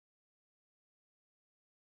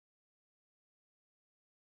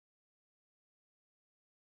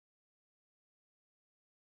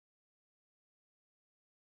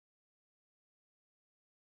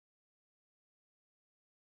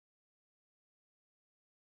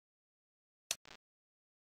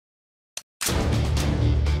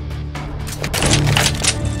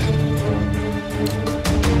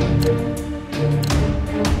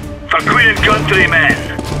Civilian countrymen.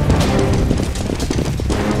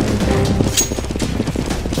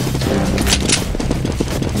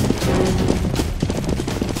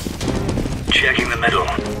 Checking the middle.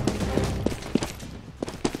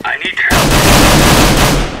 I need help.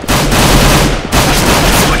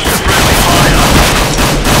 Watch the friendly fire.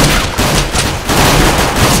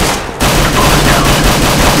 The bomb's down.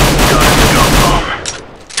 Got it, the drop bomb.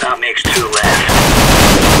 That makes 2 left.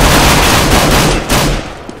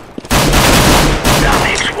 That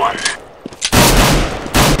makes 1.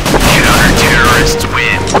 Counter-terrorists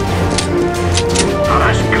win. Oh,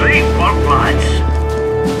 that's great work, lads.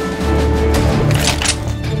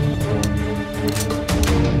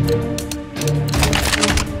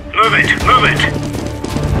 Move it, move it!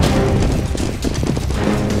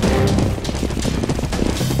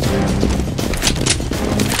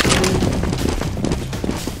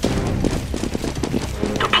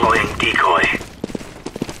 Deploying decoy.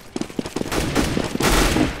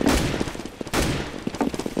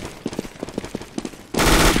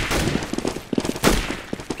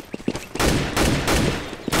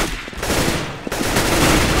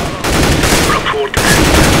 Report.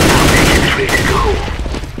 I'll make it 3 to go.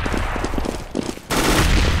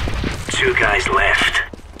 2 guys left.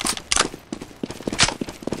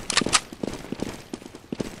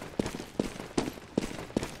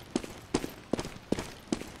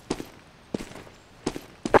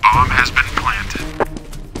 Bomb has been planted.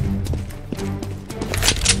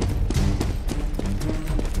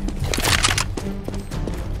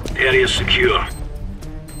 Area secure.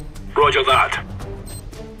 Roger that.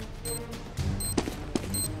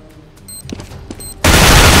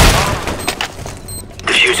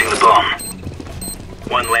 Defusing the bomb.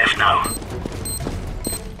 1 left now.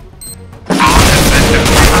 Bomb has been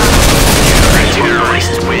defused.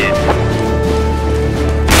 Counter-terrorists win.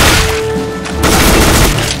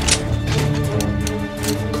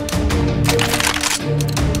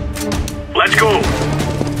 Let's go!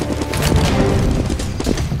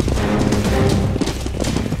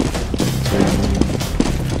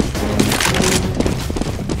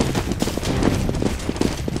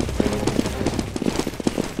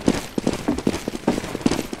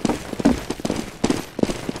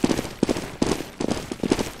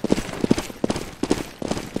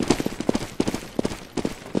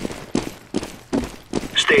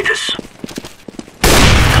 Status.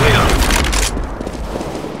 Clear.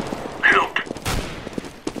 Help.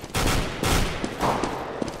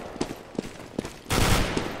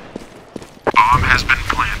 Bomb has been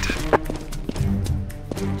planted.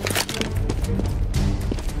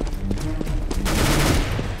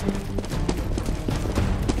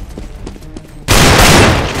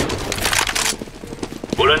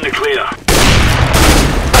 We're in the clear.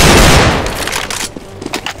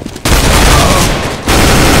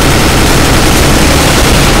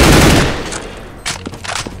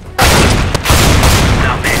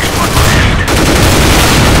 That makes 1 left.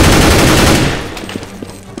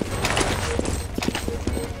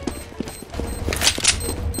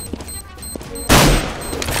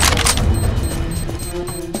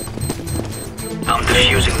 I'm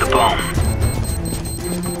defusing the bomb.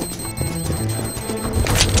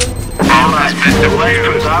 Bomb has been Let's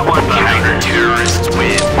put that one behind us. Counter-terrorists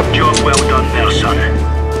win. Job well done there, son.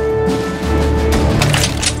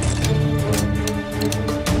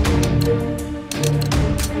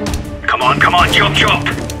 Come on, chop, chop!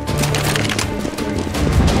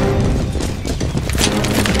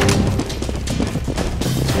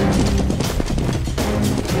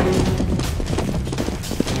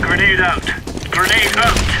 Grenade out! Grenade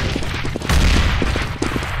out!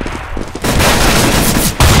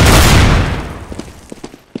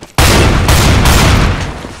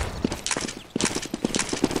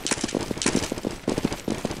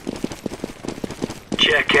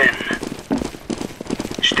 Check in.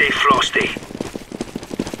 Stay frosty.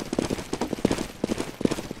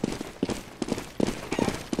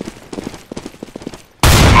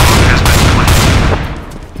 Bomb has been planted.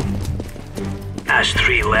 Has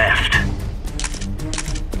 3 left.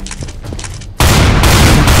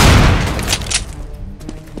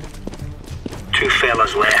 Two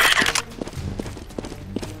fellas left.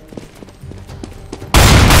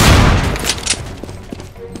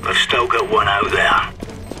 We've still got 1 out there.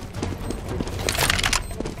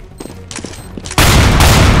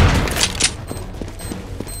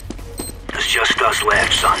 There's just us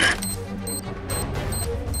left, son.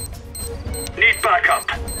 Need backup.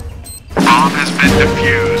 Bomb has been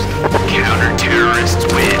defused. Counter-terrorists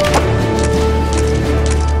win.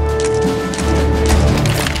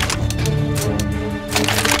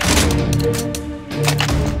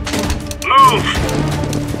 Move!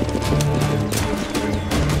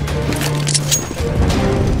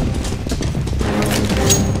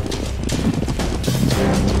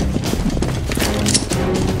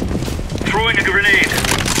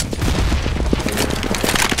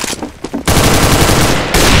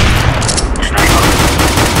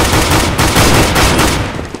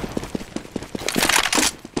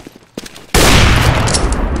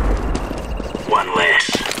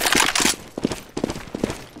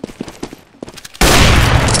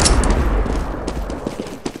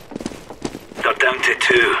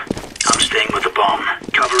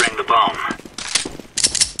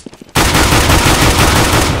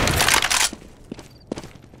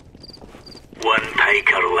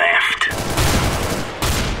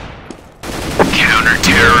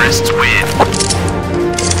 Counter-terrorists win.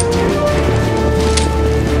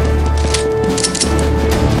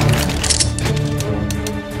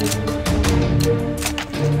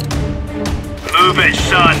 Move it,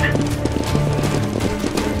 son.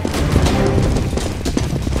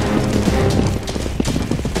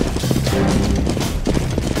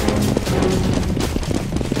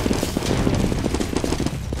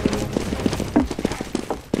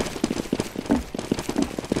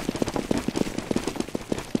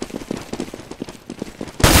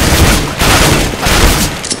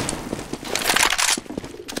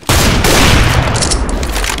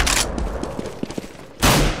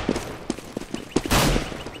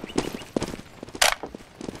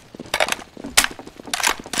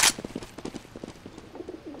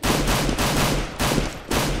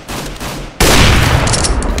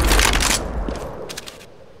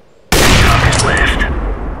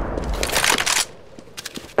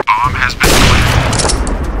 Bomb has been planted.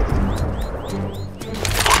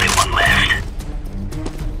 Only one left.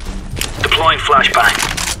 Deploying flashbang.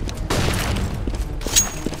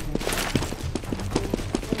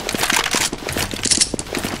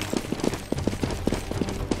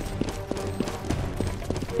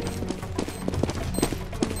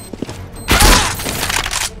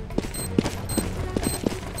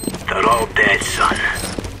 They're all dead, son.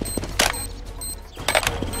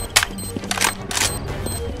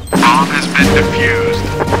 Bomb has been defused.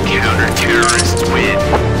 Counter-terrorists win.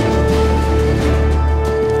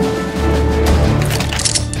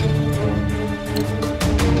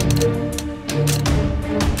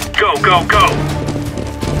 Go, go, go!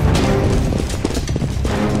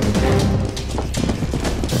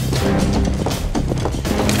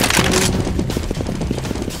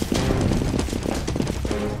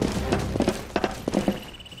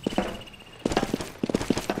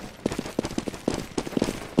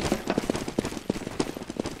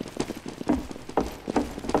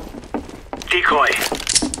 Decoy.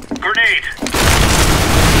 Grenade.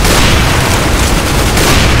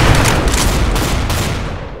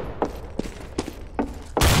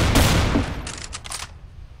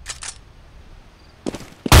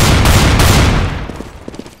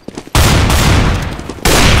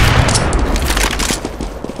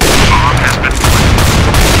 Bomb has been planted.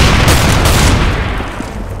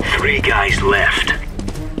 3 guys left.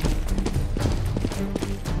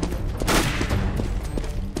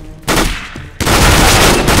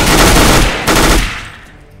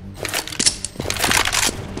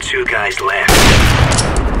 Two guys left.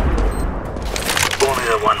 Only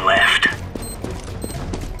the one left.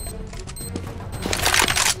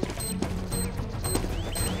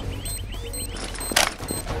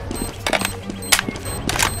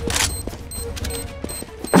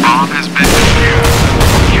 Bomb has been defused.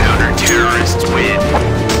 Counter-terrorists win.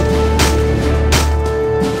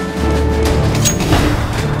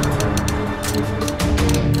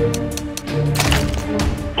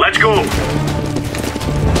 Let's go!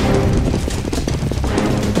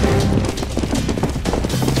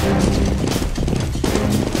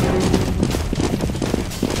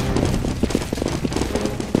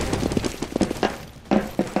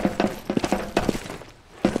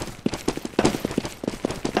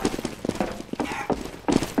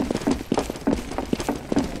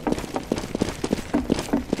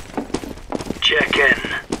 Check in.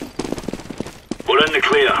 We're in the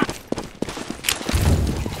clear.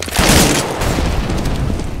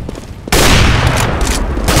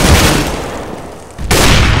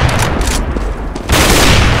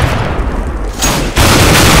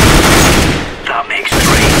 That makes 3.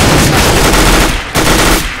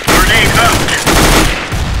 Grenade out!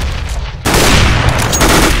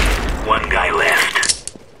 1 guy left.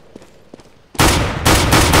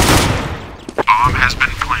 Bomb has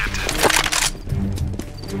been planted.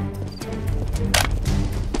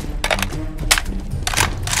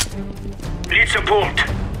 Need support.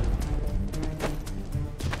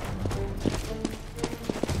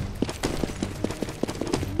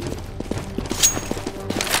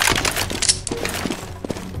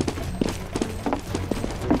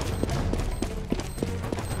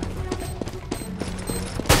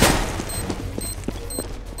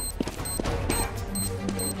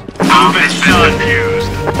 Bomb has been defused.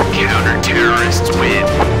 Counter-terrorists win.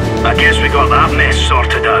 I guess we got that mess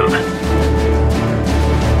sorted out.